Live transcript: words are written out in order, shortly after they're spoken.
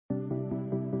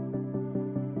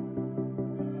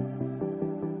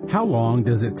How long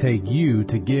does it take you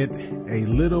to get a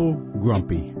little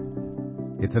grumpy?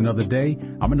 It's another day.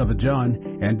 I'm another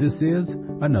John, and this is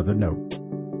Another Note.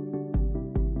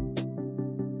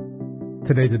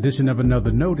 Today's edition of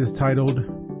Another Note is titled,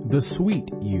 The Sweet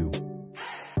You.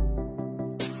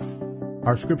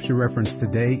 Our scripture reference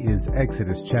today is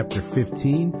Exodus chapter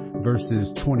 15,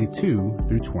 verses 22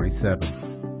 through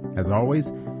 27. As always,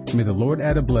 may the Lord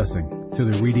add a blessing to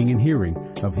the reading and hearing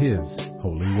of His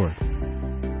holy word.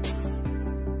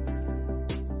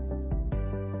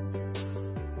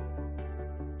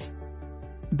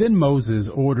 Then Moses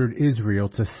ordered Israel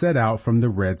to set out from the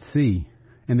Red Sea,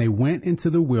 and they went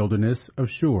into the wilderness of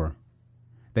Shur.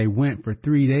 They went for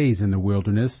 3 days in the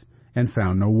wilderness and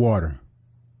found no water.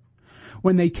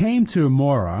 When they came to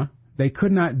Marah, they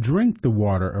could not drink the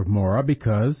water of Marah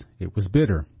because it was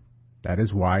bitter. That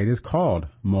is why it is called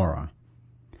Marah.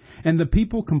 And the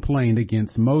people complained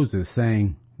against Moses,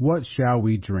 saying, "What shall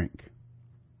we drink?"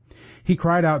 He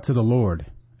cried out to the Lord,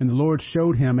 and the Lord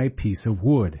showed him a piece of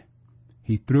wood.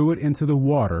 He threw it into the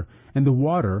water, and the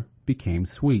water became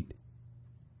sweet.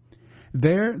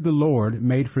 There the Lord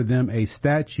made for them a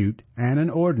statute and an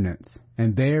ordinance,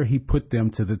 and there he put them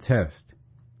to the test.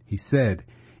 He said,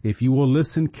 "If you will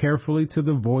listen carefully to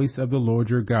the voice of the Lord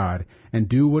your God, and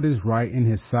do what is right in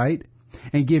his sight,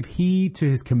 and give heed to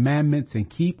his commandments and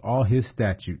keep all his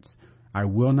statutes, I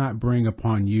will not bring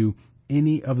upon you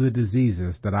any of the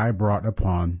diseases that I brought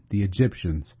upon the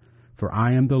Egyptians, for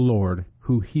I am the Lord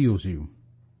who heals you."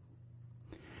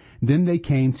 Then they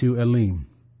came to Elim,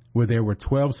 where there were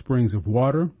 12 springs of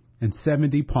water and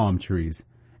 70 palm trees,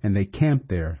 and they camped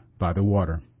there by the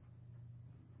water.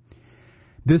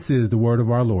 This is the word of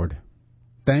our Lord.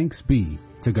 Thanks be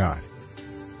to God.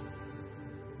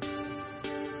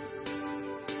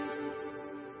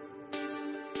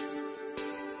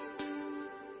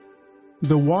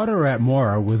 The water at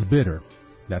Marah was bitter.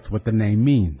 That's what the name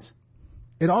means.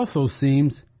 It also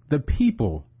seems the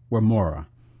people were Marah.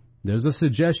 There's a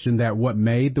suggestion that what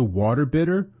made the water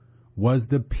bitter was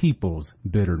the people's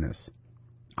bitterness.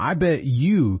 I bet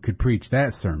you could preach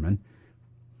that sermon.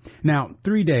 Now,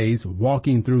 3 days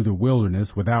walking through the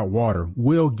wilderness without water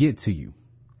will get to you.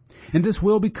 And this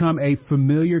will become a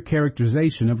familiar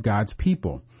characterization of God's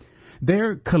people.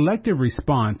 Their collective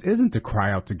response isn't to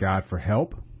cry out to God for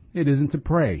help. It isn't to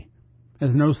pray.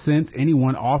 There's no sense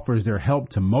anyone offers their help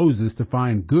to Moses to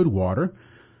find good water.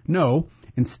 No,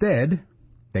 instead,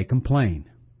 they complain.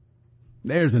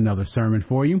 There's another sermon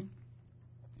for you.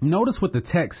 Notice what the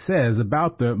text says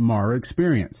about the Marah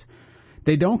experience.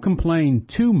 They don't complain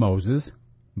to Moses,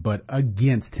 but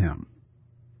against him.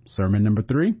 Sermon number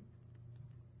 3.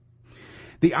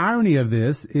 The irony of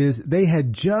this is they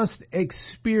had just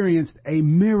experienced a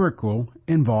miracle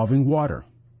involving water.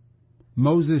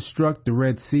 Moses struck the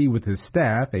Red Sea with his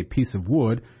staff, a piece of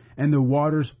wood, and the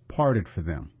waters parted for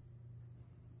them.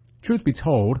 Truth be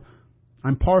told,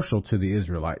 I'm partial to the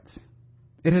Israelites.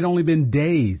 It had only been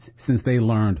days since they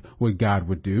learned what God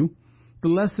would do. The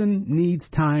lesson needs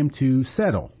time to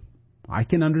settle. I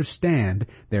can understand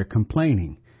their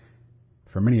complaining.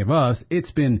 For many of us,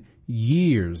 it's been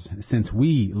years since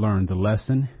we learned the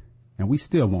lesson, and we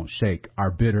still won't shake our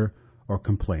bitter or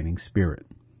complaining spirit.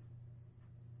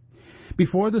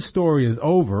 Before the story is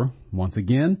over, once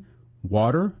again,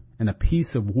 water and a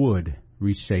piece of wood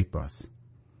reshape us.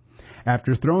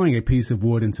 After throwing a piece of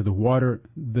wood into the water,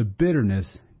 the bitterness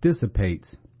dissipates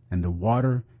and the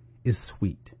water is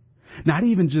sweet. Not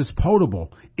even just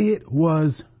potable, it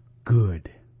was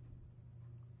good.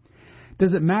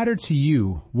 Does it matter to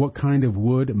you what kind of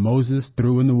wood Moses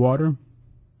threw in the water?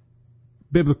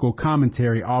 Biblical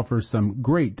commentary offers some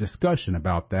great discussion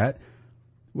about that.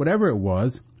 Whatever it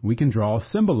was, we can draw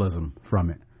symbolism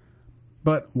from it.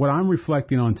 But what I'm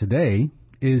reflecting on today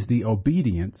is the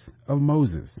obedience of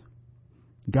Moses.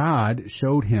 God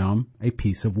showed him a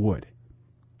piece of wood.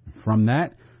 From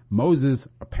that, Moses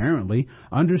apparently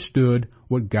understood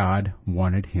what God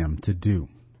wanted him to do.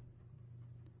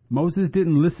 Moses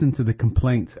didn't listen to the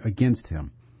complaints against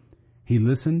him. He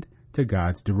listened to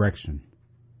God's direction.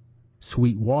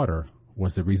 Sweet water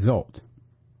was the result.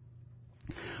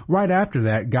 Right after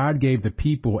that, God gave the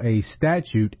people a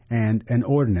statute and an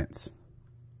ordinance.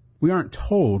 We aren't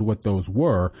told what those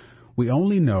were. We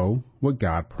only know what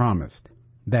God promised,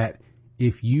 that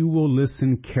if you will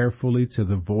listen carefully to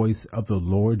the voice of the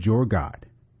Lord your God,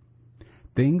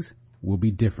 things will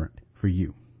be different for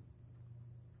you.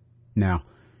 Now,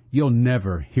 you'll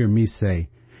never hear me say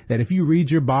that if you read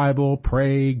your Bible,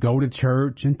 pray, go to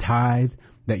church, and tithe,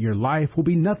 that your life will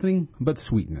be nothing but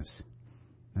sweetness.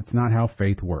 That's not how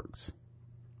faith works.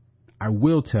 I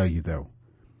will tell you, though,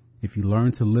 if you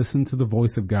learn to listen to the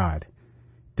voice of God,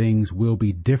 things will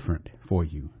be different for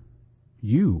you.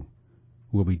 You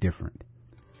will be different.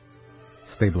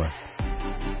 Stay blessed.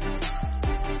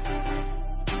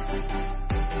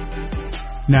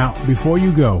 Now, before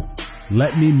you go,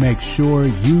 let me make sure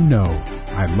you know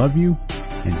I love you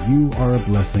and you are a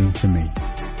blessing to me.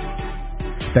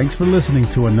 Thanks for listening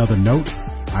to another note.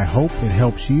 I hope it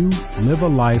helps you live a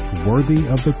life worthy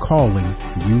of the calling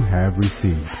you have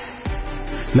received.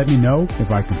 Let me know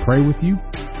if I can pray with you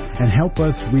and help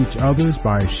us reach others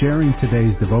by sharing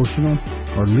today's devotional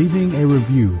or leaving a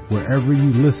review wherever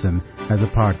you listen as a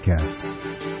podcast.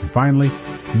 And finally,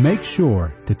 make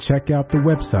sure to check out the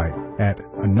website at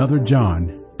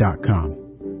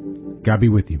anotherjohn.com. God be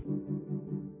with you.